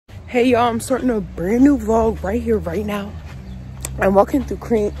Hey y'all, I'm starting a brand new vlog right here, right now. I'm walking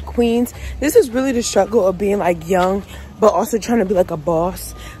through Queens. This is really the struggle of being like young, but also trying to be like a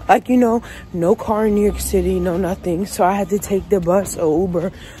boss. Like, you know, no car in New York City, no nothing. So I had to take the bus or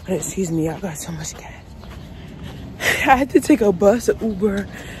Uber. Excuse me, I got so much gas. I had to take a bus or Uber,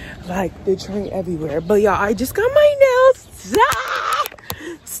 like the train everywhere. But y'all, I just got my nails.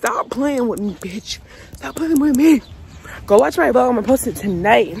 Stop playing with me, bitch. Stop playing with me. Go watch my vlog. I'm gonna post it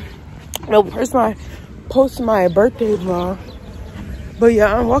tonight. No, post my birthday vlog. But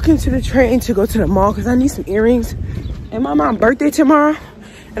yeah, I'm walking to the train to go to the mall because I need some earrings. And my mom's birthday tomorrow.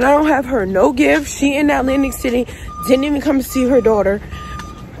 And I don't have her no gift. She in Atlantic City. Didn't even come to see her daughter.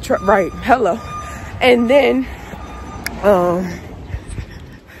 Right, hello. And then,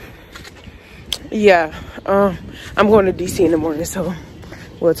 yeah, I'm going to DC in the morning. So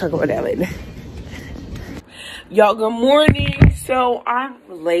we'll talk about that later. Y'all, good morning. So I'm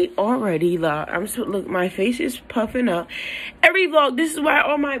late already. Look, my face is puffing up. Every vlog, this is why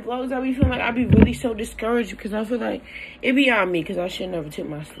all my vlogs I be feeling like I be really so discouraged because I feel like it be on me because I should never take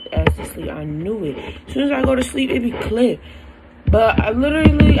my ass to sleep. I knew it. As soon as I go to sleep, it be clear. But I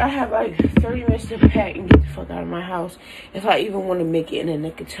have like 30 minutes to pack and get the fuck out of my house if I even want to make it in the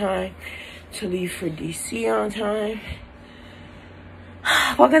nick of time to leave for DC on time.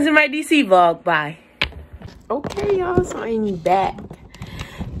 Welcome to my DC vlog. Bye. Okay, y'all, so I'm back.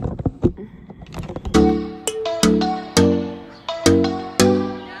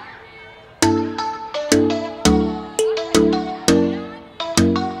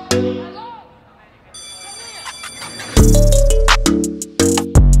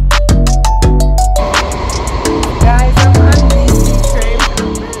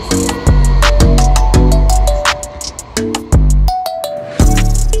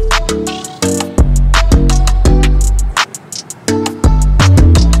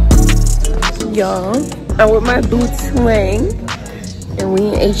 Y'all, I'm with my boots swing and we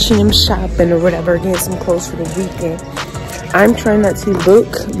in H&M shopping or whatever, getting some clothes for the weekend. I'm trying not to look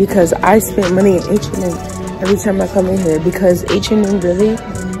because I spend money in H&M every time I come in here because H&M really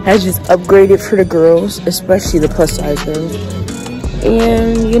has just upgraded for the girls, especially the plus size girls.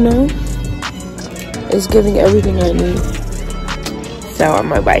 And you know, it's giving everything I need. So I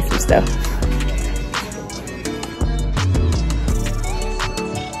might buy some stuff.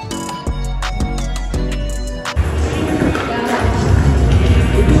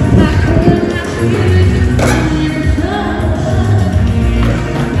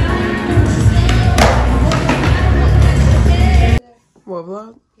 What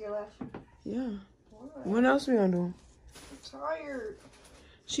vlog? Your lashes. Yeah. What else we gonna do? I'm tired.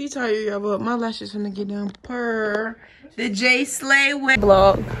 She tired, y'all, but my lashes gonna get down per the J Slay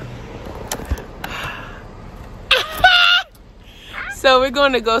vlog. So we're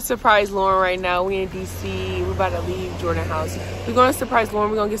going to go surprise Lauren right now. We in DC. We're about to leave Jordan house. We're going to surprise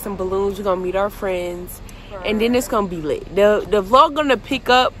Lauren. We're gonna get some balloons. We're gonna meet our friends, and then it's gonna be lit. The vlog gonna pick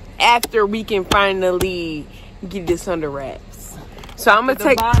up after we can finally get this under wraps. So I'm gonna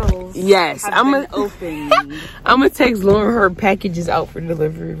take bottles. Yes, I'm gonna open. I'm gonna text Lauren her packages out for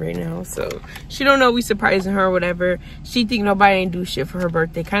delivery right now. So she don't know we surprising her or whatever. She think nobody ain't do shit for her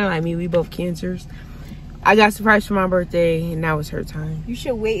birthday. Kind of like me. We both cancers. I got surprised for my birthday, and now it's her time. You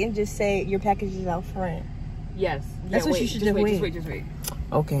should wait and just say your package is out front. Yes. That's what you should just wait. Just wait.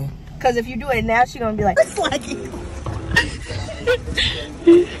 Okay. Because if you do it now, she's gonna be like, Are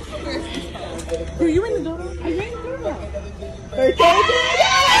you in the door? Are you in the door?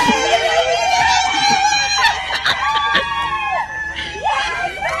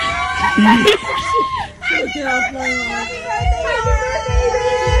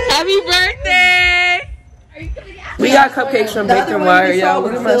 Happy birthday! We got cupcakes from Bacon Wire, y'all.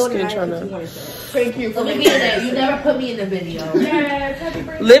 Look at my skin trying to. thank you for You never put me in the video.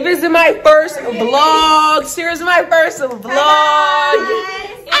 Liv is in my first vlog. Sarah's in my first vlog.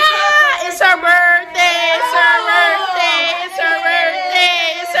 Ah, it's her birthday. It's her birthday. It's her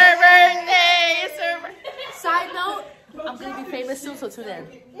birthday. It's her birthday. It's her birthday. Side note, I'm gonna be famous soon, so tune in.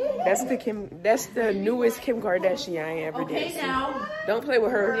 That's the newest Kim Kardashian I ever did. Okay, now. Don't play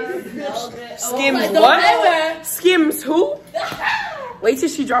with her. Skims Don't play what? with her. Skims who? Wait till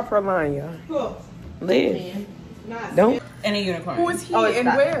she drop her line, y'all. Liv. Don't. And a unicorn. Who is he and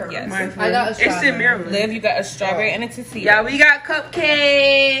where? Yes. I got a strawberry. It's in Maryland. Liv, you got a strawberry and a Tissy. Yeah, we got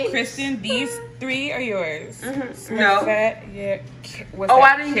cupcakes. Kristen, these 3 are yours. No. That, yeah.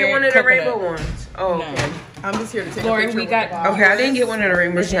 I didn't get one of the rainbow ones. Oh, no. okay. I'm just here to take Lori, a picture. we got. Okay, I didn't get one of the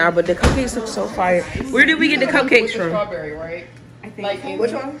rainbows, y'all, but the cupcakes look so fire. Where did we get the cupcakes from? Strawberry, right? I think. Like,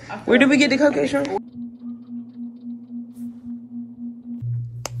 which one? Where did we get the cupcakes from?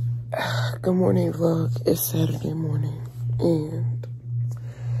 Good morning, vlog. It's Saturday morning, and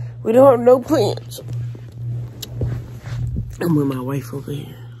we don't have no plans. I'm with my wife over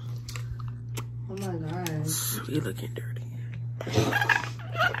here. Oh my god. You looking dirty.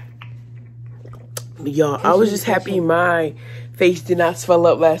 Y'all, I was just happy my face did not swell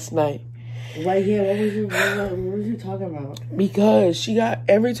up last night. Right here, what was you talking about? Because she got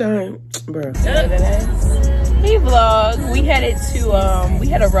every time, bro. Hey vlog, we headed to we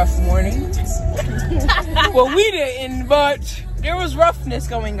had a rough morning. Well, we didn't, but there was roughness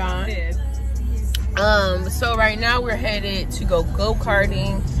going on. So right now we're headed to go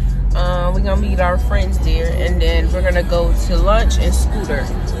karting. We're gonna meet our friends there, and then we're gonna go to lunch and scooter.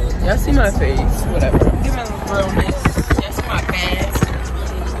 Y'all see my face? Whatever. Give me a little realness. That's my bag.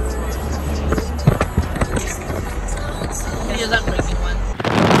 Here's that crazy one.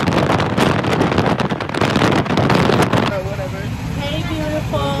 Whatever. Hey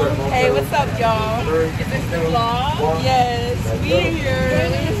beautiful. Hey, what's up y'all? Is this the vlog? Yes, we here.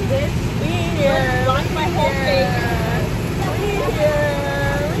 We here. Launch my whole face. We here.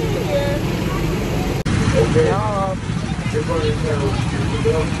 Y'all.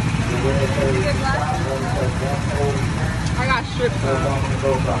 I got stripped.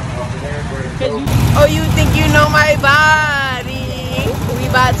 Oh, you think you know my body? We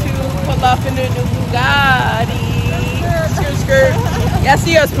about to pull off in the new Bugatti. Skirt, skirt. Y'all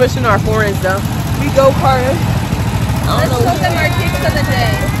see us pushing our foreigns though. We go karting. Let's show them our kicks of the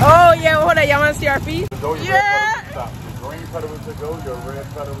day. Oh yeah, hold on. Y'all want to see our feet? Yeah. Your green pedal is to go, your red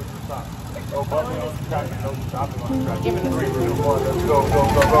pedal is to stop. No button on the track, no stopping on the track. Give it 3, 2, 1, let's go, go,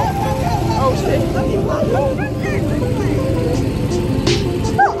 go, go. Oh shit.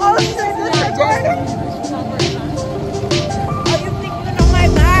 Oh shit, this is recording. Oh, you think you know my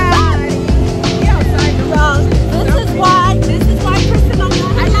body? Yeah, outside the road. This is why Kristen don't know.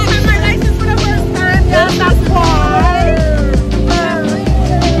 I just had my license for the first time. Yes, that's why.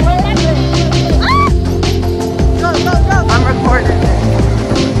 Go, go, go. I'm recording it.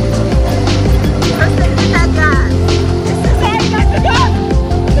 Kristen, hit that gas. This is how you like to go.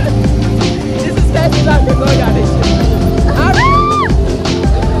 This is fast enough to go, y'all. This shit. All right.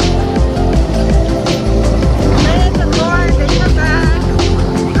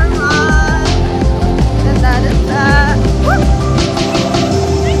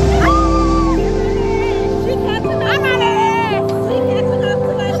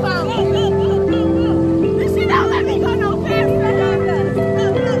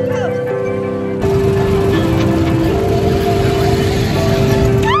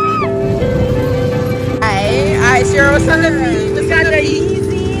 What's on the beach? Just got the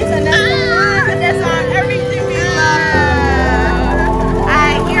Yeezys and that's on everything we love.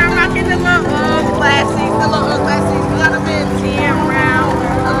 Alright, here I'm rocking the little classics. The little classics. We got a bit of tan brown,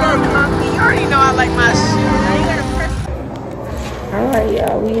 a little funky. You already know I like my shoes. Alright,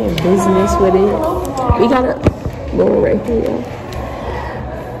 y'all, we in business with it. We got a little right here, y'all.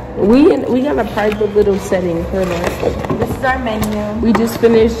 We got a private little setting for that. This is our menu. We just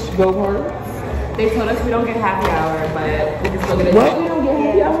finished go-kart. They told us we don't get happy hour, but we can still get a What? deal. We don't get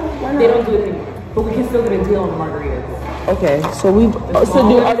happy hour? Why not? They don't do it, but we can still get a deal on the margaritas. Okay, so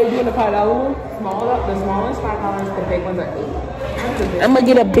are they doing the $5 one? The smallest $5, the big ones are $8. I'm gonna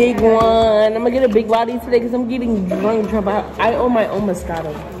get a big one. I'm gonna get a big body today because I'm getting drunk. I own my own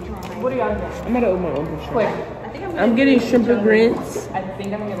Moscato. What are y'all getting? I'm gonna own my own shrimp. Quick. I'm getting shrimp and grits. I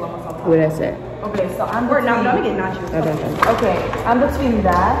think I'm gonna get lemon sauce. Where that's at? Okay, so I'm between... I'm gonna get nachos. Okay, I'm between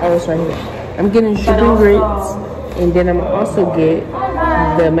that. Oh, it's right here. I'm getting shrimp and grits, and then I'm gonna also get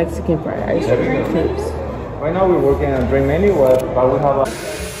the Mexican fried ice cream tips. Right now we're working on a drink menu, but we have a...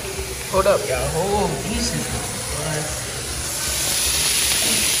 Hold up, y'all. Hold on. These is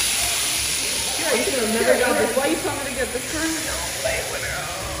Why you told me to get the shrimp?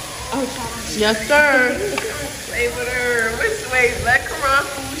 yes, sir. Play with her. Wait, let Karan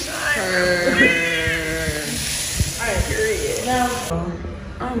food shine. Alright, period.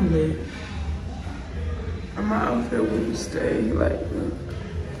 I'm lit. My outfit wouldn't stay like.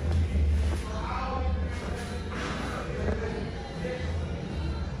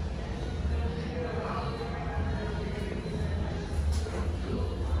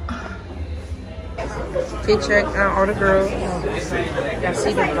 Fit check out all the girls. Y'all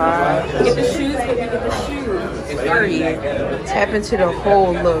see the vibe. Get the shoes, baby, get the shoes. Period. Tap into the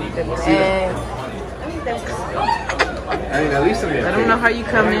whole look. The bag. I mean, at least I don't know how you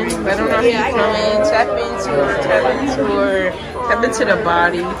come in. I don't know how you come in. Tap into her. Tap into her. Tap into the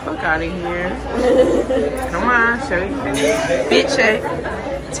body. Fuck out of here. Come on, show you. Fit check.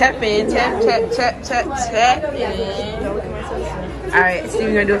 Tap in. Tap in. Alright, Steve,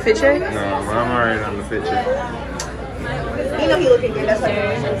 you gonna do a fit check? No, I'm alright on the fit check. You know he looking good. That's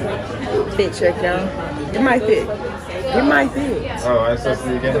why. Fit check, y'all. Get my fit. Get my fit. Oh, I'm supposed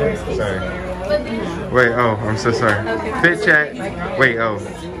to get it? Sorry. Wait, oh, I'm so sorry. Fit check. Wait, oh,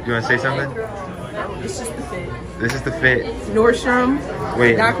 you want to say something? It's just the fit. This is the fit. Nordstrom.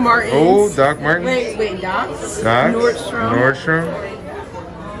 Wait. Doc Martens. Oh, Doc Martens. Wait, Doc's. Doc. Nordstrom.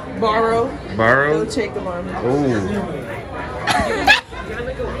 Borrow. Borrow. Go check them on. Oh.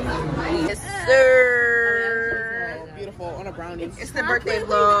 Yes, sir. Beautiful on a brownie. It's the birthday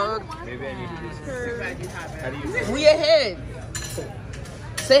vlog. Maybe I need to do How do you We ahead.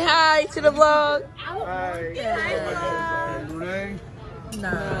 Say hi to the vlog. Hi. No.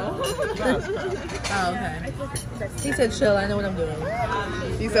 Oh, okay. He said chill. I know what I'm doing.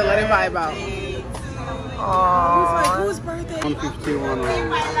 He said let it vibe out. Aww. Whose birthday? 151.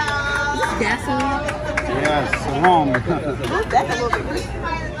 Gasoline. Yes, wrong.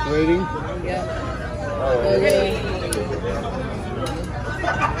 Waiting. Yeah. Okay.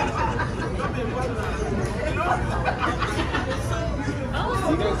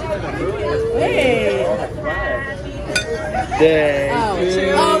 Hey. Day.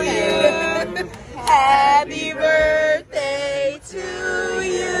 Okay. Happy birthday to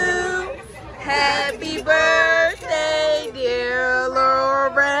you. Happy birthday, dear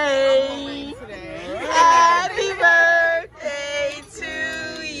Lorraine. Happy birthday to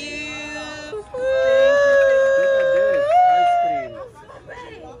you.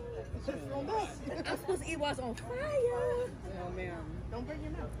 I'm supposed to eat what's on fire. Oh man, don't bring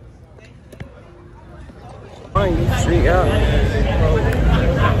your mouth. I'm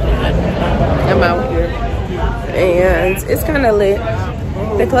out here and it's kind of lit.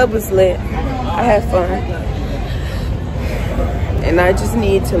 The club was lit. I had fun and I just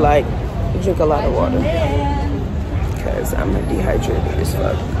need to like drink a lot of water because I'm dehydrated as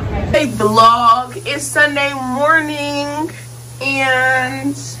fuck. Hey vlog, it's Sunday morning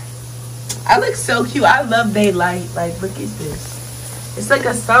and I look so cute. I love daylight. Like look at this. It's like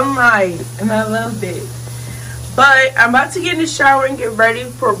a sunlight and I love it. But I'm about to get in the shower and get ready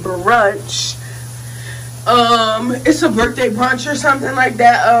for brunch. It's a birthday brunch or something like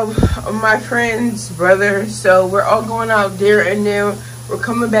that of my friend's brother. So we're all going out there and then we're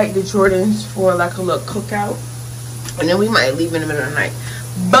coming back to Jordan's for like a little cookout. And then we might leave in the middle of the night.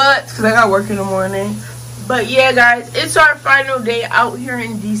 But, because I got work in the morning. But yeah guys, it's our final day out here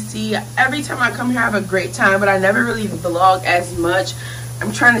in DC. Every time I come here I have a great time, but I never really vlog as much.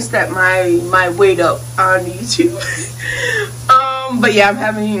 I'm trying to step my weight up on YouTube. But yeah, I'm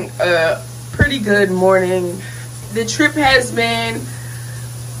having a pretty good morning. The trip has been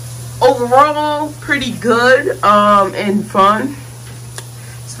overall pretty good and fun.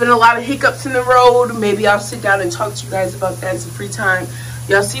 It's been a lot of hiccups in the road. Maybe I'll sit down and talk to you guys about that in some free time.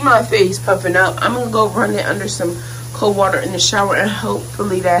 Y'all see my face puffing up. I'm gonna go run it under some cold water in the shower and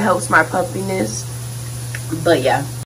hopefully that helps my puffiness. But yeah.